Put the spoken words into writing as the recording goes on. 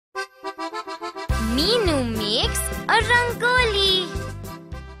Meenu makes a rangoli.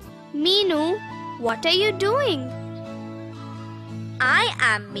 Meenu, what are you doing? I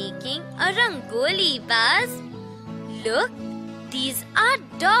am making a rangoli, Buzz. Look, these are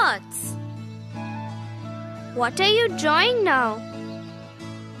dots. What are you drawing now?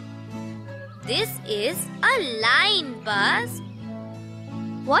 This is a line, Buzz.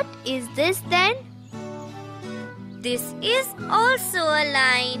 What is this then? This is also a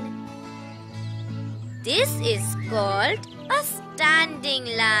line. This is called a standing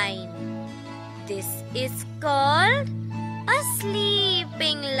line. This is called a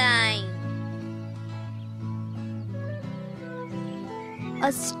sleeping line.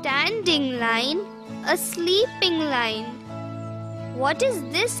 A standing line, a sleeping line. What is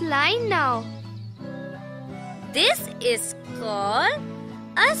this line now? This is called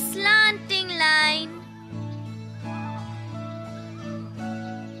a slanting line.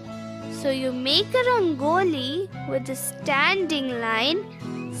 So you make a rangoli with a standing line,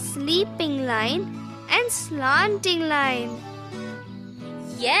 sleeping line and slanting line.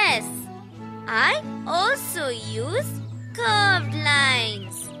 Yes, I also use curved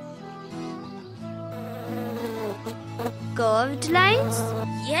lines. Curved lines?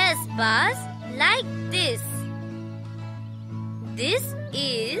 Yes, Buzz, like this. This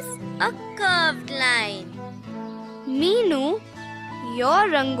is a curved line. Meenu, your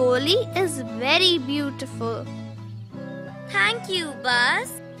rangoli is very beautiful. Thank you,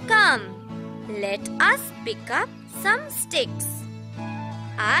 Buzz. Come, let us pick up some sticks.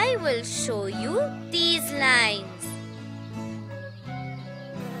 I will show you these lines.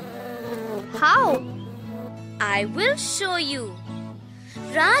 How? I will show you.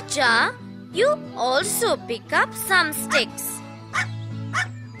 Raja, you also pick up some sticks.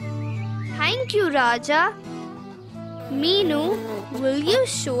 Thank you, Raja. Meenu, will you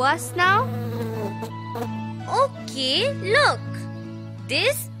show us now? Okay, look.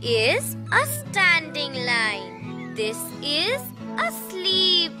 This is a standing line. This is a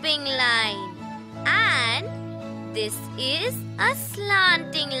sleeping line. And this is a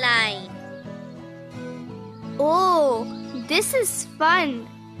slanting line. Oh, this is fun.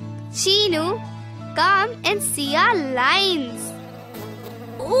 Chinu, come and see our lines.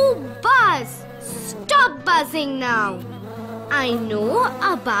 Oh, Buzz, stop buzzing now. I know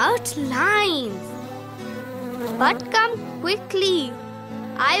about lines. But come quickly.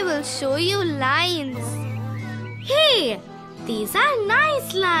 I will show you lines. Hey, these are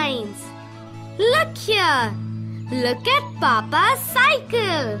nice lines. Look here. Look at Papa's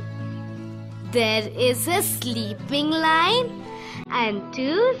cycle. There is a sleeping line and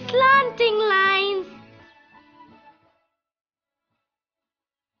two slanting lines.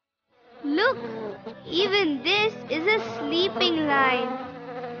 Look, even this is a sleeping line.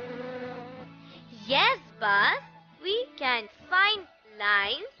 Yes, Buzz, we can find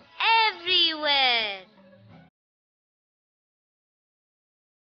lines everywhere.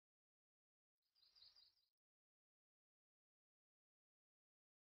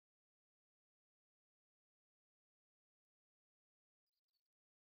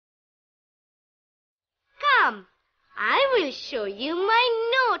 Come, I will show you my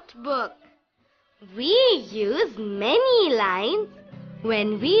notebook. We use many lines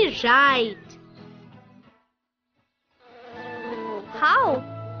when we write. How?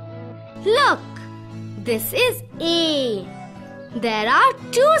 Look, this is A. There are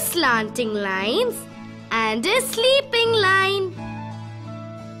two slanting lines and a sleeping line.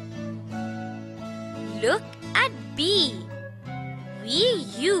 Look at B. We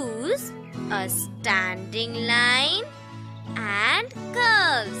use a standing line and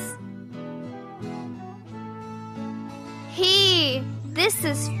curves. Hey, this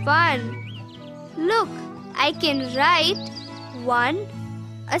is fun. Look, I can write 1,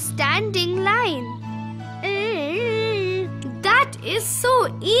 a standing line. That is so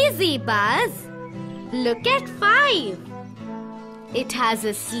easy, Buzz. Look at 5. It has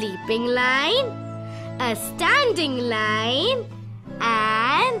a sleeping line, a standing line,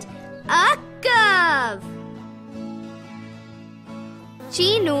 and a curve.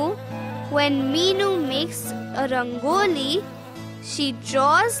 Chinu, when Meenu makes a rangoli, she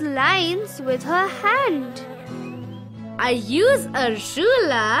draws lines with her hand. I use a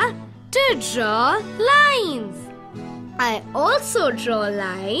ruler to draw lines. I also draw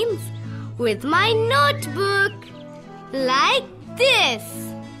lines with my notebook, like this.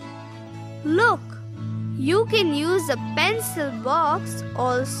 Look, you can use a pencil box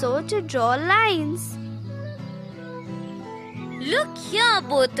also to draw lines. Look here,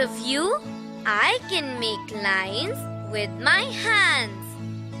 both of you. I can make lines with my hands.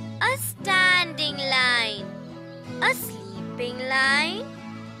 A standing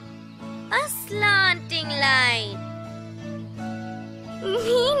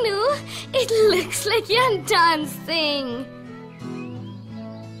Looks like you're dancing.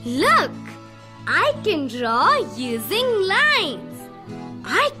 Look, I can draw using lines.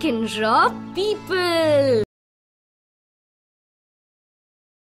 I can draw people.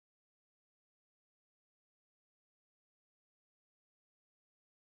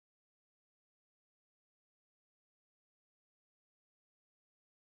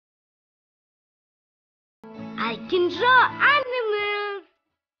 I can draw animals.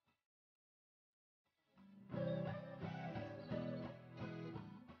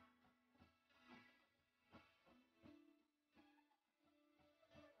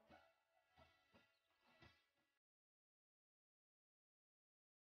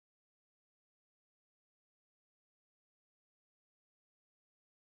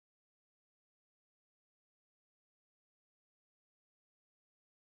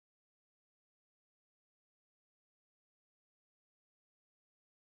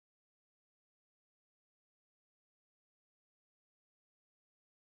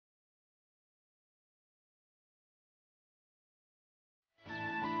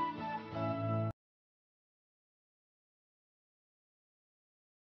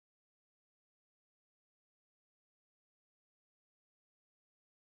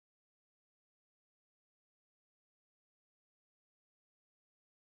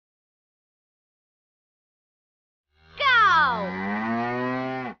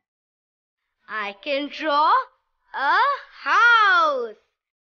 Cow. I can draw a house.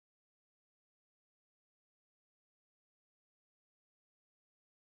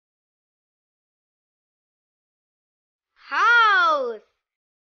 House.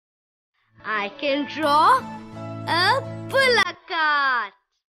 I can draw a bullock cart.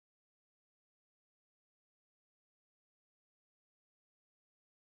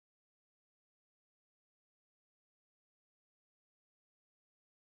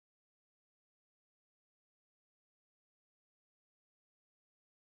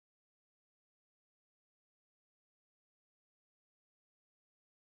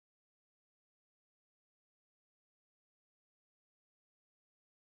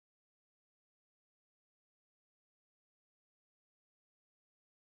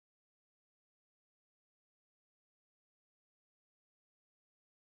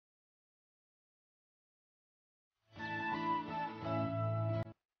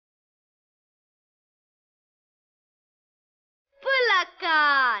 Bullock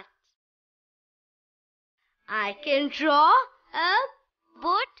cart. I can draw a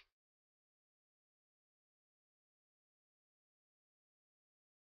boat.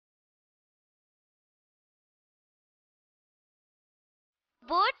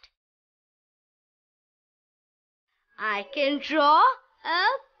 I can draw a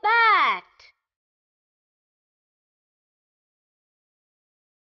bat.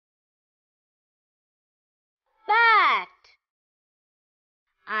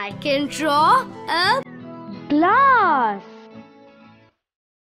 I can draw a glass.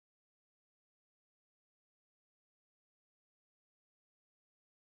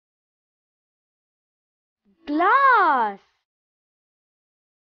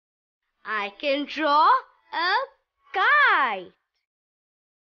 I can draw a kite.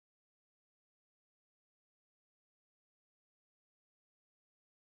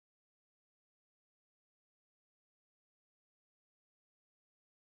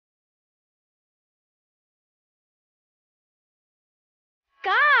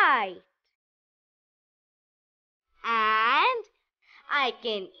 And I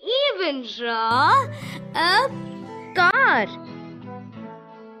can even draw a car.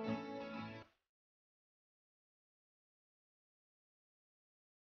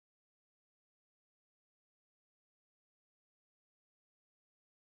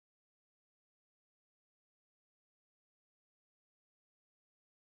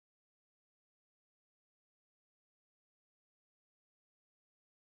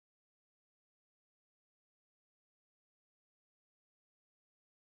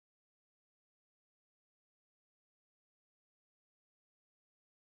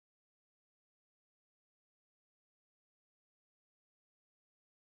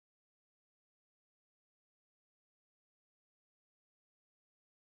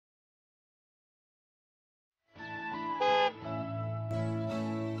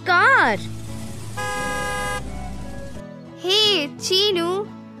 Car. Hey, Chinu,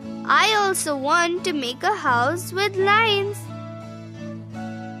 I also want to make a house with lines.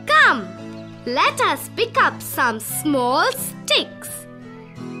 Come, let us pick up some small sticks.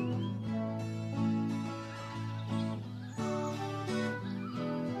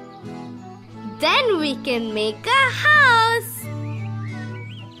 Then we can make a house.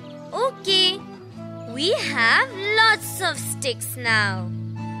 Okay. We have lots of sticks now.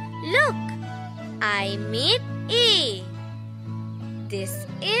 Look, I made A. This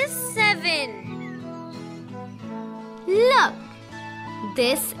is 7. Look,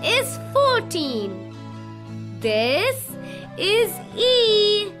 this is 14. This is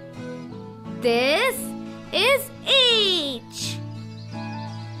E. This is H.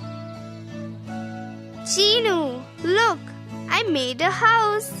 Chinu, look, I made a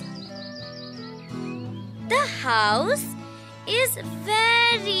house. The house is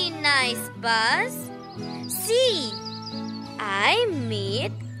very nice, Buzz. See, I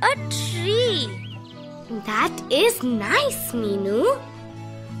made a tree. That is nice, Meenu.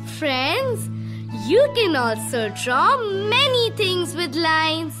 Friends, you can also draw many things with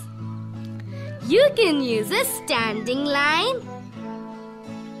lines. You can use a standing line,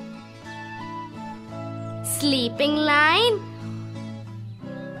 sleeping line,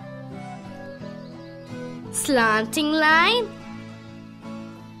 slanting line,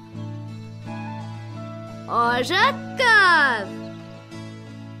 or a curve.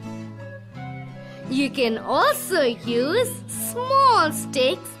 You can also use small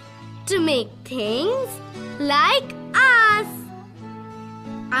sticks to make things like us.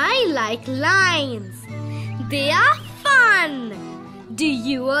 I like lines. They are fun. Do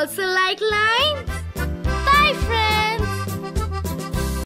you also like lines?